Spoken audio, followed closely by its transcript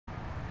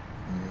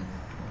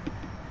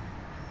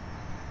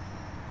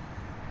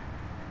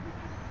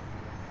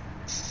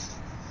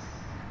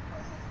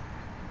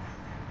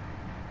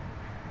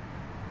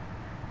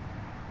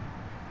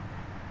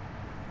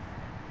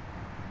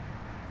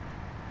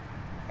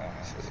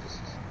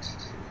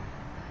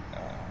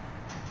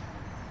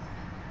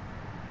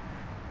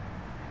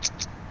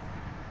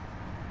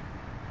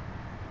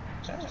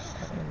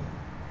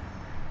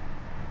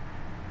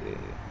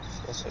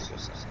Let's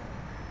focus on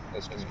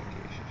that's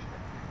communication.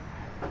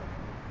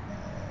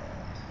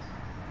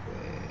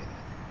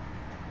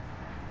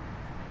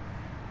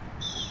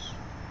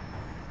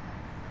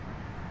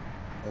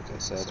 Okay,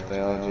 so that's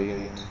biology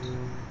and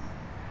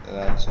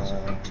that's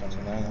on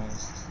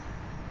 29th.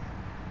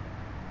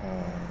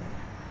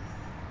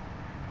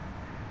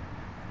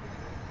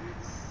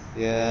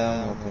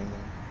 Yeah, I'm looking.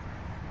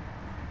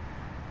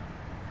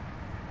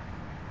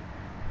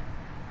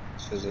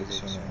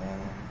 Physics 101.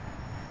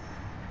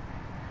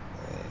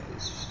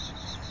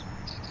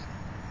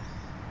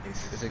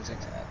 Physics and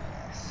math.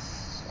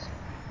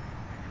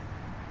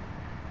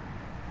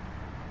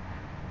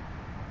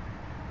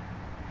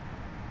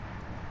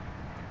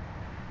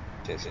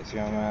 Okay, so if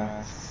you're on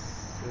math,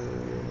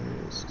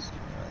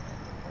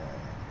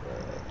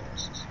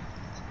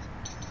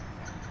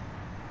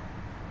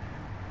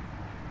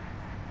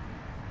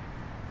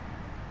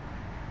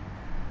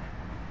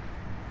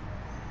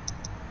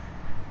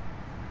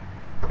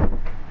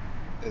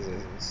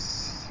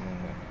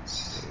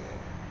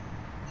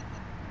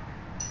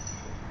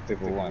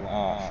 people want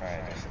off,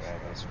 right?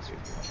 That's what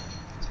people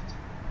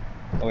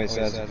want. Oh wait, so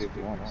that's what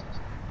people want.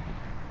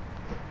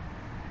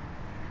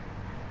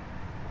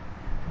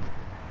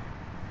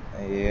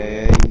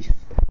 Yeah.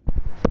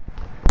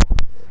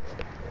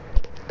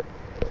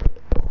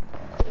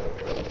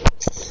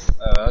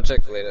 I'll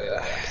check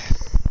later.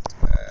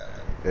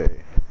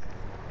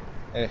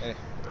 Hey.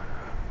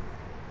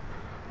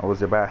 How was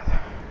your bath?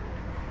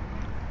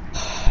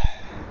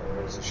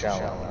 It was a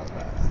shower, not a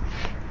bath.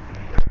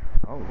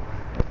 Oh,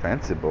 a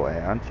fancy boy,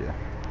 aren't you?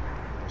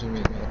 What do you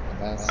mean? A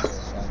bath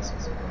is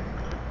fancy?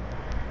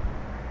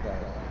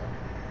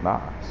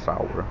 Nah,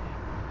 shower.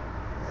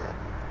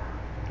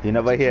 You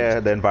never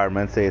hear the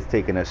environment say it's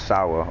taking a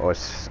shower or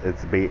it's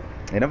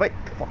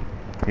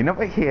you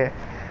never hear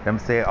them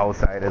say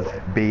outside is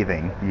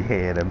bathing. You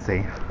hear them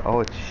say, oh,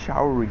 it's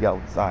showery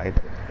outside.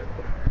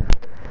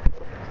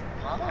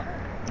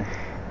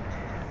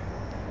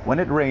 When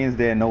it rains,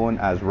 they're known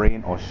as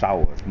rain or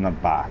showers,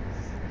 not baths.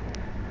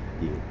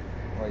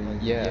 Well,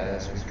 yeah,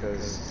 that's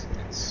because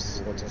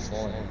it's water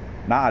falling.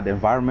 Nah, the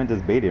environment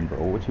is bathing,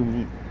 bro. What you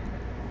mean?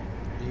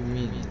 What do you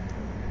mean?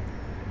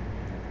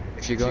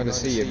 If you go in the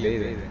sea, you're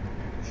bathing.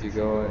 If you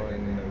go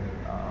in,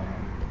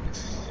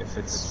 if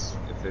it's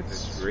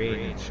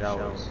rain,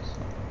 showers.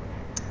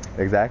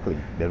 Exactly.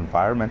 The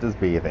environment is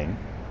bathing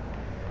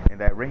in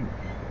that rain.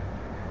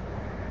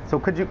 So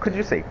could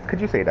you say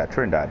that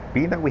Trinidad,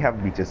 being that we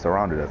have beaches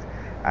surrounded us,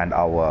 and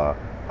our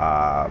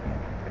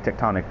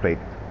tectonic plate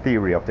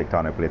theory of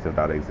tectonic plates, if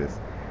that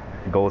exists,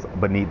 goes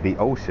beneath the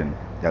ocean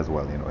as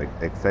well, you know, it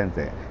extends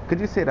there.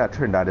 Could you say that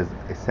Trinidad is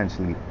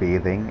essentially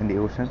bathing in the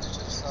ocean?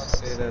 Just not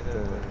say that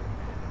the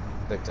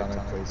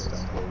tectonic plates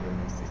don't go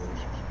beneath the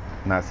ocean.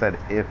 And I said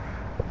if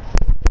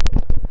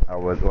I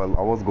was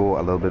go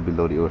a little bit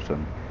below the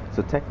ocean.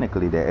 So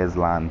technically there is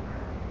land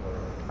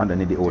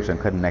underneath the ocean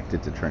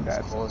connected to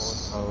Trinidad. Of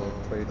course, our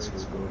plates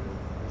will go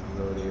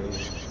below the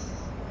ocean.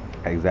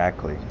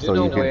 Exactly. So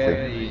you can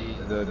say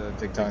the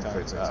tectonic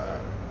plates are.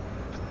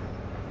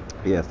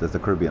 Yes, that's the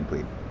Caribbean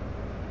plate.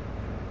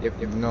 Yep.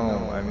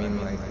 No, I mean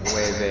like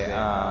where they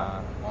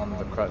are on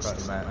the crust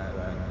of mantle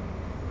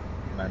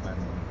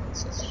and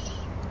such.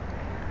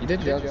 You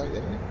did geography,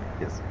 didn't you?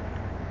 Yes.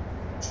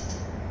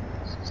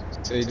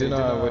 So you do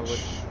know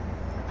which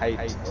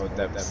height or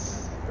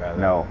depth?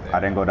 No, I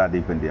didn't go that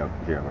deep in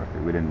geography.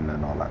 We didn't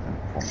learn all that in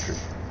Form 3.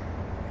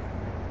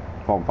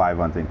 Form 5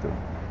 and thing 2.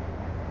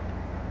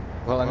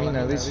 Well, I mean,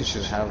 at least you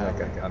should have like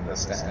an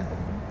understanding.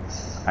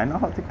 I know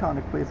how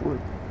tectonic plates work,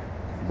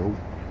 bro.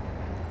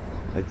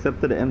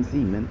 Except to the MC,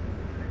 man.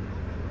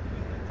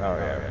 Oh,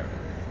 yeah.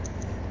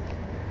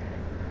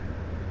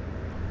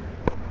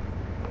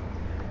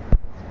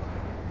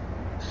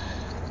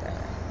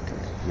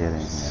 Yeah.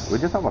 We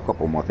just have a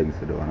couple more things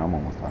to do and I'm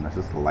almost done. It's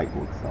just light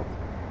work stuff.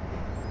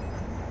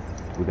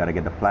 We gotta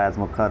get the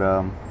plasma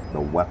cutter,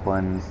 the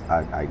weapons.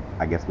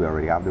 I guess we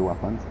already have the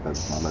weapons because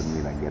it's not letting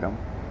me like get them.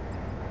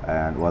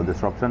 And well,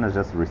 disruption is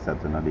just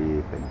resetting of the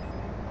thing.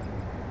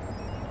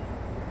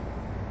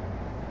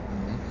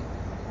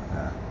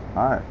 Yeah.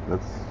 All right,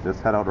 let's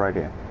just head out right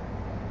here.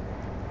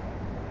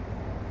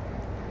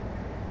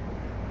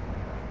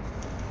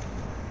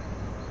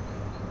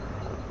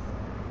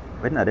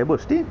 Wait, now they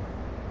bush team.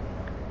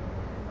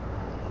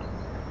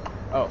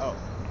 Oh.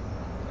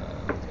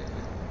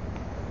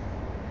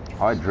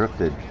 Oh, I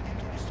drifted.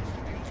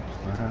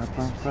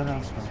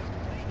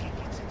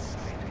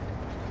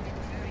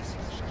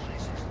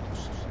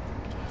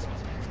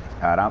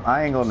 Alright,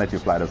 I ain't gonna let you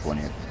fly this one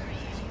yet.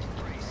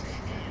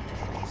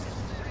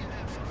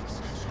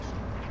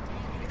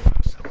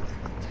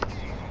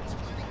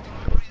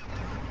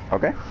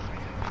 Okay?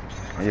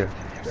 Yeah.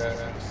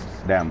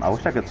 Damn, I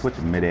wish I could switch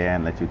mid-air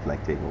and let you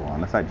like take over.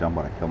 Unless I jump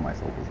out and kill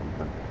myself or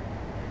something.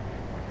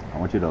 I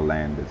want you to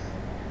land this.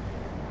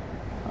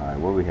 Alright,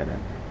 where we heading?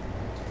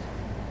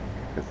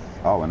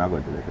 Oh, we're not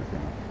going to the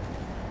casino.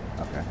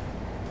 Okay.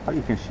 Oh,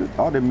 you can shoot.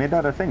 Oh, they made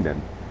that a thing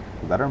then.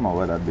 'Cause I don't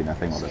remember that being a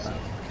thing all the time.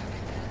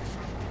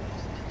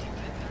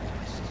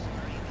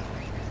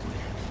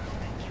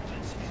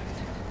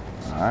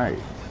 Alright.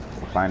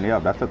 We're finally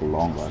up. That took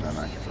longer than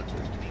I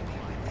expected.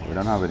 We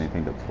don't have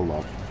anything to pull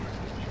up.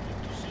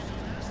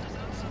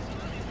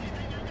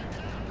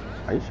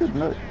 Are you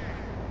shooting it?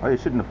 Oh, you're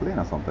shooting the plane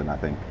or something, I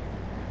think.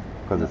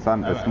 Because the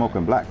sun is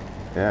smoking black.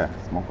 Yeah,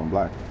 smoking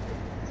black.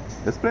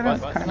 This plane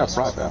is kind of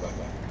fragile.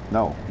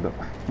 No, the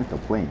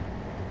plane.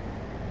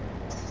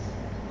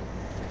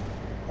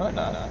 Oh,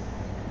 no.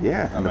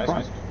 Yeah, in the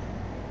front.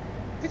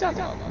 What you talking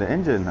about? The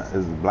engine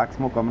is black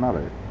smoke coming out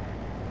of it.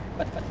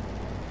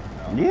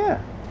 Yeah.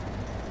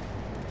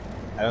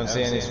 I don't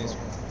see any smoke.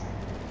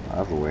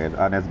 That's weird.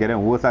 And it's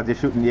getting worse as you're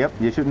shooting. Yep,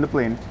 you're shooting the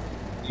plane.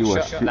 You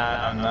was shooting.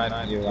 Nah, I'm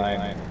not. You're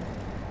lying.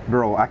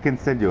 Bro, I can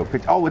send you a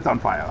picture. Oh, it's on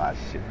fire. Ah,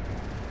 shit.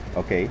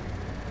 Okay.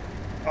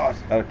 Oh,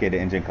 okay, the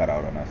engine cut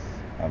out on us.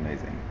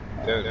 Amazing.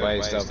 Dude, why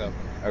you stop?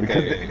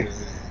 Okay.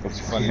 It's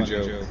a funny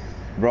joke.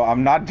 Bro,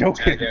 I'm not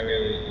joking.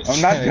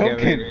 I'm not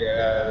joking.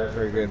 Yeah, that's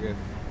very good.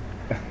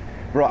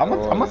 Bro, I'm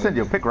gonna send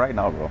you a pic right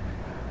now, bro.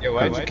 Yo,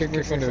 why'd you kick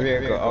me from the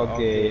vehicle?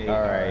 Okay,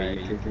 alright,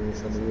 you kicked me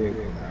from the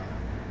vehicle now.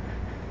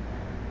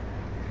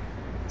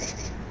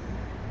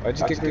 Why'd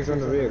you kick me from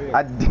the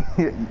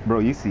vehicle? Bro,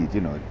 you see it,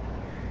 you know it.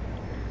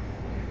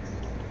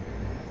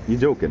 You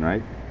joking,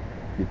 right?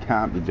 You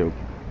can't be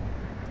joking.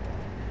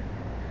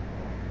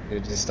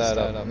 It just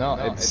started up. No,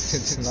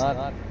 it's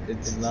not.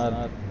 It's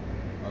not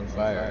on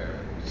fire.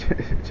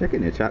 Check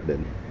in your chat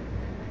then.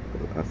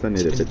 I'll send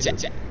you the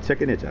picture.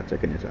 Check in your chat.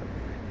 Check in your chat.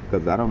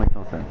 Because that don't make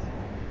no sense.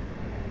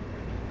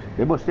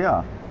 They bush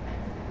there.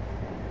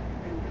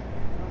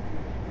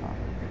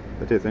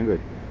 That isn't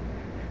good.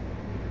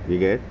 You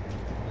get it?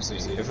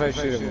 If I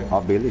shoot him.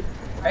 Off Bailey.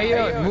 Hey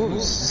yo, it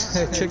moves.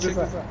 Check this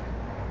out.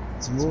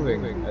 It's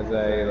moving as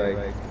I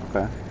like.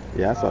 Okay.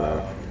 Yeah, I saw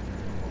that.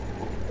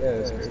 Yeah,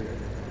 that's crazy.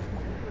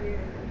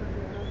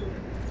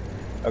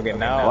 Okay,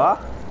 now. What?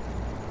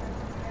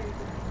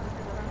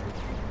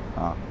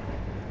 Ah.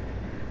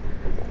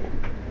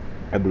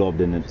 I blew up,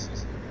 didn't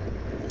it?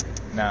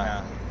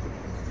 Nah.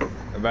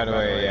 By the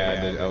way,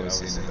 yeah, I was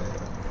seeing it.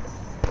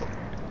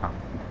 Ah,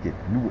 get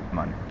knew it,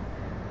 man.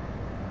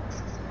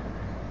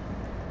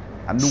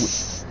 I knew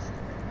it.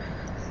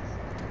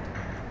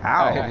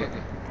 Ow.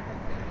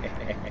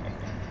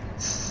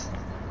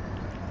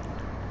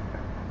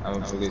 I'm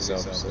a police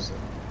officer.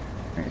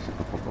 Hey, shut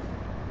the fuck up.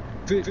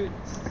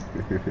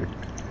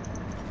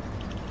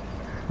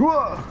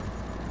 Whoa!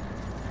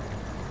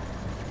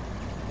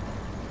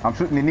 I'm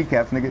shooting the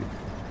kneecaps, nigga.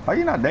 How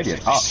you not dead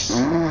yet? Oh.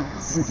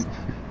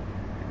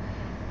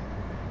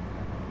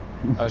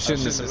 I was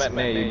shooting the cement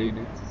near you,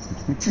 dude.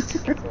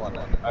 Come on,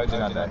 how did you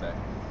not die?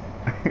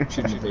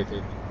 Shooting the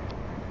paper.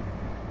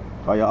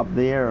 Are you up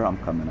there? I'm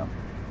coming up.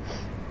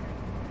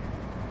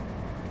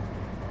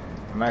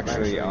 I'm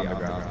actually on the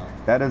ground.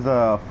 That is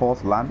a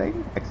false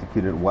landing.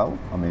 Executed well.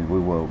 I mean, we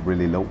were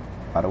really low,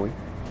 by the way.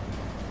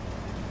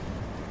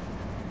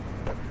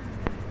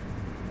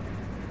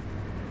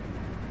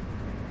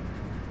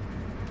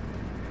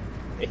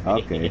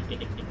 Okay.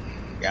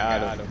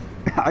 Got him.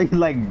 How you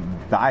like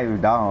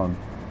dive down,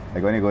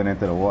 like when you're going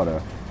into the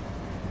water?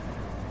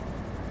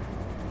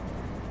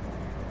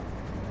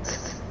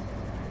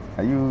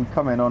 Are you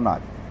coming or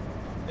not?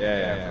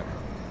 Yeah.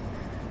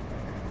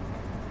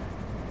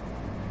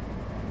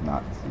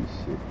 Not see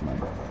shit,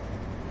 man.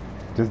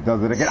 Just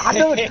does it again. I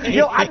knew it!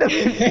 Yo, I knew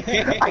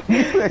it! I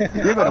knew it!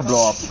 You're gonna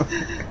blow up.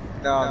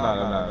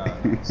 No.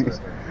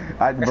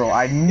 Bro,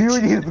 I knew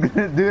you was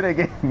gonna do it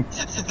again.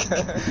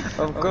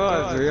 Of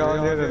course, we all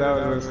knew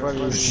that was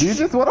funny. Do you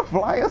just want to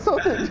fly or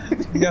something?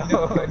 No,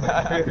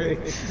 not really.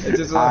 I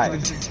just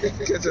wanted to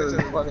because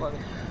it was funny.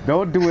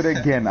 Don't do it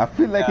again. I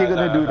feel like you're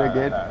gonna do it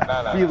again.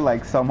 I feel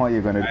like somehow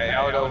you're gonna.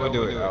 I would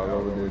overdo it.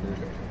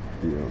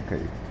 Yeah,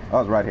 okay.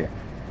 Oh, it's right here.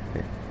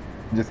 Okay.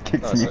 Just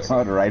kicks me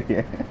out right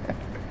here.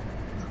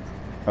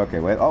 Okay,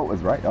 wait. Oh,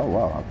 it's right. Oh,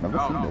 wow. I've never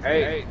seen this.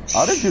 Hey.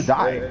 How did you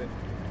die?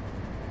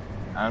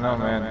 I don't know,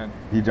 man.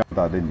 You jumped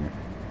out, didn't you?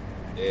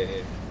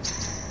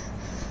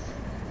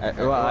 Yeah.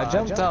 Well, I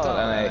jumped out and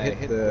I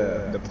hit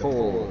the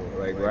pole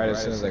like right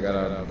as soon as I got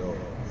out of the door.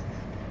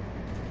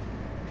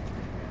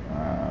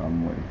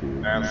 I'm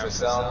waiting. And for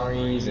some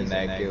reason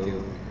that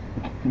killed.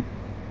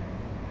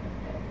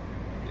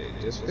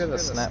 Just because I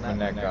snapped my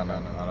neck on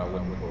a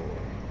wooden pole.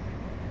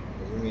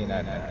 Doesn't mean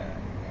I died.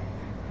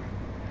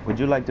 Would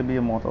you like to be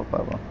immortal,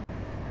 Pablo?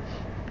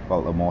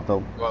 Well,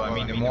 immortal? Well, I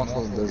mean,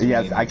 immortal doesn't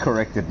Yes, mean I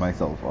corrected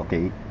myself,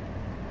 okay?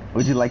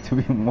 Would you like to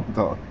be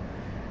immortal?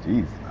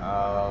 Jeez.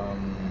 I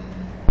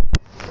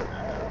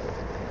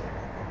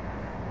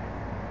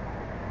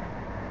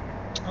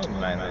don't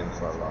mind living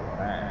for a long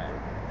time.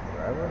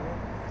 Forever?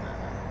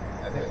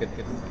 I think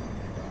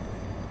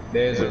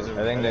there's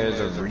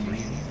a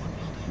reason.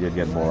 You'd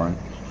get boring.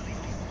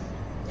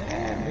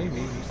 Yeah,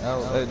 maybe.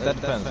 Oh, that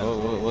depends.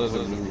 What is the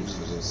rules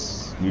for this?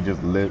 You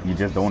just live. You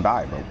just don't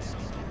die, bro.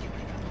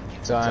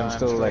 So I'm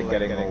still like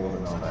getting old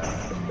and all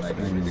that. Like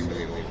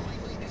really old.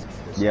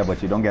 Yeah,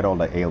 but you don't get all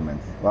the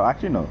ailments. Well,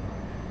 actually, no.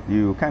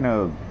 You kind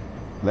of,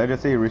 let's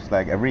just say, you reach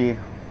like every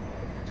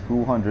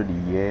 200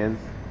 years.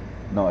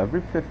 No,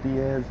 every 50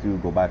 years, you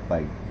go back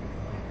like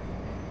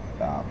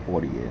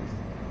 40 years.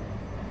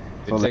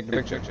 So take the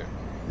picture.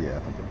 Yeah.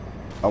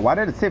 Why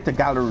did it save the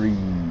gallery?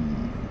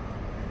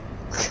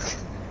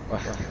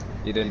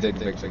 You didn't take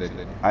the picture, did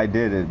you? I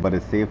did it, but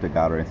it saved the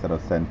gallery instead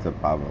of sent to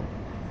Pavel.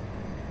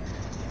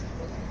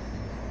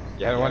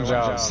 You had one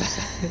job.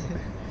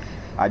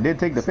 I did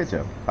take the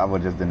picture. Pavel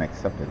just didn't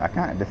accept it. I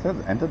can't. It says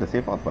enter the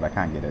safe house, but I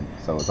can't get in.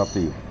 So it's up to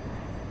you.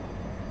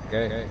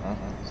 Okay.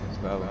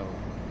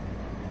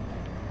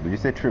 Did you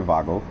say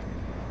Trivago?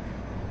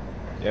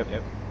 Yep.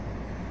 Okay.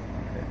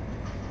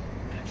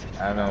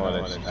 I don't know what I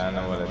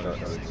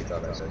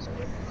thought I said.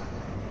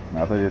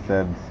 I thought you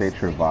said say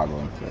Trivago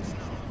instead.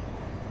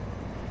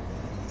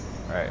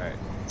 Alright.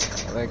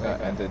 I like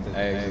that.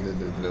 I exited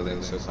the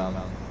building so calm.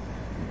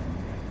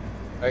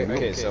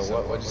 Okay, so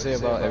what'd you say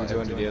about every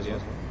 200 years?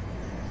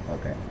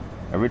 Okay.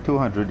 Every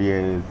 200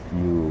 years,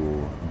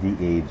 you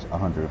de-age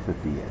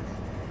 150 years.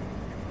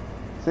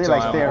 Say So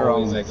like I'm stay around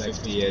always like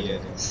 50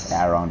 years.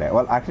 Yeah, around there.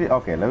 Well, actually,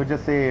 okay. Let me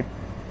just say,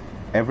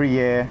 every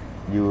year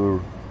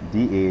you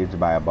de-age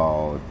by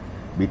about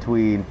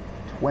between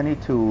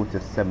 22 to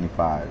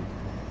 75%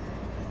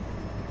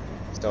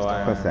 So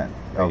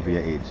of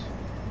your age.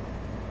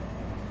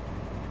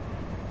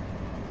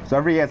 So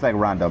every year it's like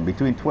random.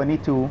 Between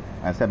 22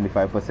 and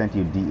 75%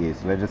 you de-age.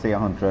 So let's just say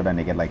 100 and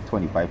they get like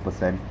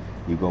 25%.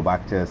 You go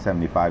back to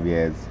 75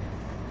 years.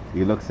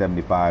 You look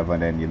 75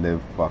 and then you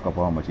live for a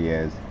couple how much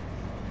years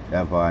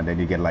ever, and then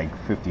you get like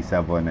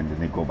 57 and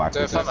then you go back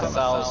so to if I'm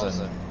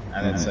 1,000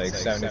 and it's like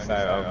 75,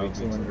 I'll be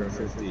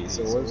 250.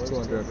 So what's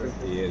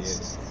 250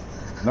 years?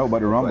 No,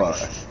 but remember,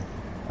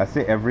 I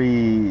say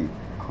every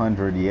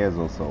 100 years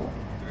or so.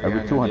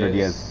 Every 200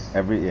 years,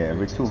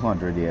 every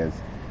 200 years,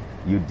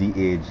 you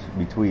de-age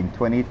between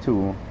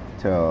 22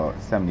 to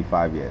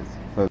 75 years.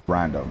 So it's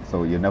random.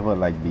 So you never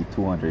like be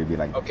 200. You be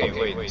like Okay,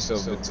 wait. So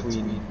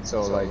between,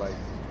 so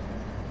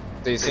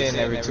you're saying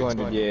every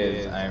 200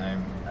 years,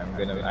 I'm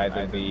gonna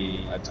either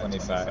be a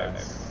 25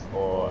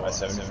 or a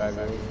 75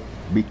 year old?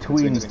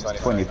 Between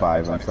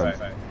 25 and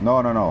 75.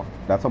 No.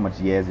 That's how much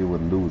years you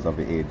would lose of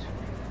your age.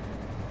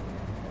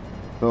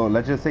 So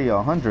let's just say you're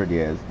 100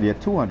 years, you're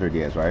 200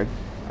 years, right?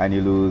 And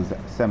you lose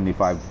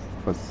 75%,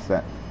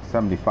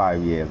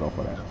 75 years off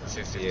of that.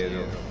 50 years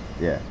old.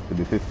 Yeah, it'll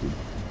be 50.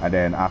 And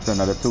then after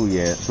another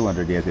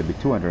 200 years, it'll be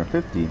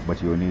 250,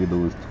 but you only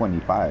lose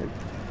 25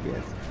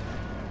 years.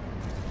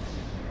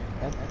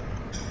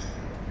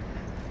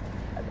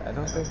 I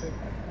don't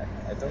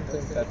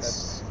think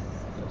that's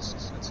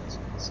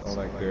all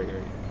like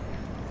weird.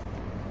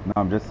 No,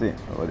 I'm just saying.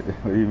 What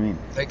do you mean?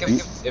 Like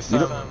if it's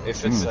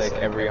like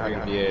every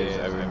 100 years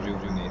I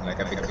rejuvenate, like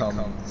I become,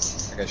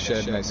 like I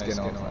shed my skin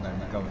off when I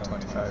become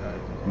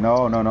 25.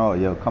 No,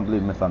 you're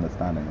completely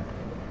misunderstanding it.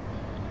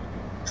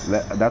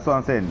 That's what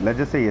I'm saying. Let's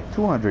just say you're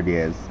 200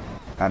 years,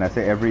 and I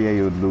say every year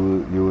you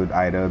would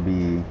either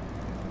be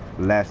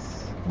less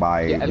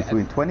by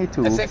between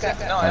 22 and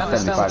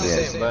 75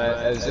 years.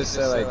 But it's just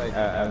like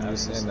I'm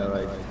just saying that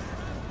like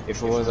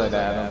if it was like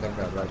that, I don't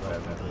think I'd like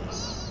that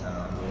because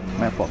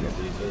Man, fuck it.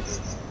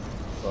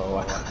 For a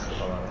long time.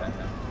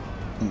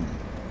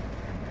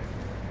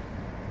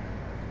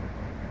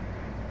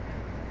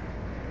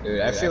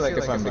 Dude, I feel like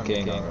if I'm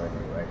decaying already,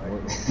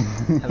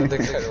 I don't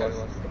think I'd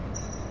want.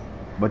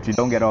 But you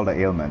don't get all the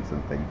ailments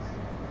and things.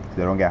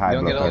 You don't get high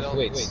blood pressure.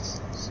 Wait,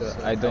 so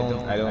I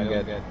don't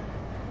get.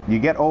 You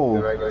get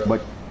old,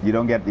 but you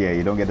don't get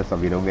the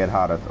stuff. You don't get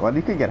heart attacks. Well,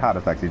 you can get heart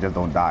attacks. You just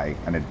don't die,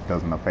 and it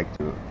doesn't affect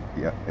your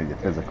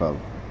physical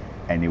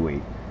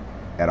anyway,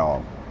 at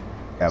all,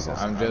 ever. So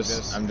I'm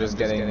just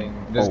getting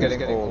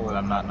old, but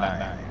I'm not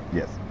dying.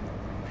 Yes.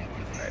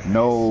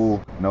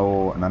 No,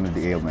 none of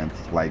the ailments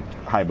like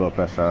high blood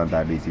pressure and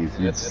diabetes.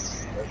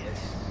 It's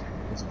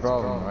a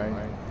problem,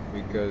 right?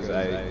 Because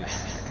I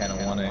kind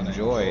of want to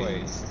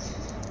enjoy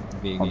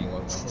being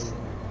old.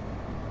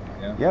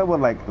 Yeah, well,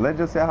 like, let's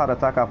just say a heart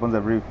attack happens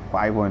every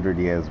 500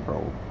 years,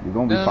 bro. You're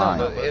gonna be fine.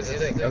 No, here's the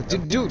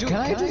thing. Dude, can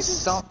I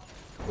just stop?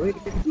 Wait,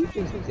 can you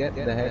just get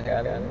the heck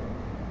out of here?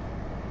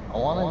 I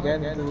want to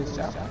get into this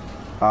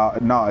chapter.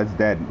 No, it's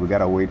dead. We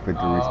gotta wait for it to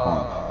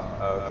respawn.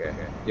 Okay.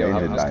 Yo,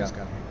 engine died.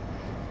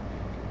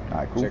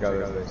 Alright, cool. Check out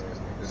this place.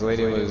 This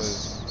lady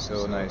was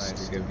so nice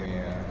to give me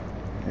a...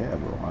 Yeah,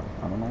 bro.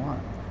 I don't know why.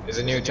 There's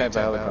a new type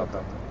of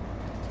helicopter.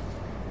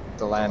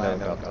 The land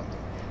helicopter.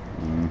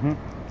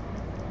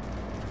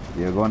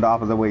 You're going the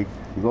opposite way.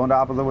 You're going the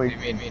opposite way. What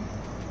do you mean?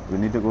 We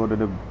need to go to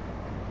the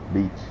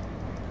beach.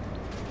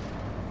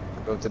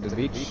 Go to the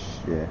beach?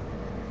 Yeah.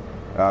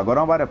 Go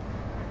down by the...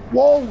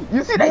 Whoa!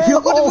 You see that?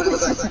 You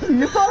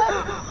saw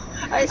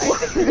that?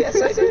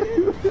 Yes, I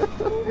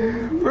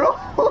did. Bro!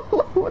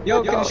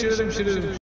 Yo, can you shoot him?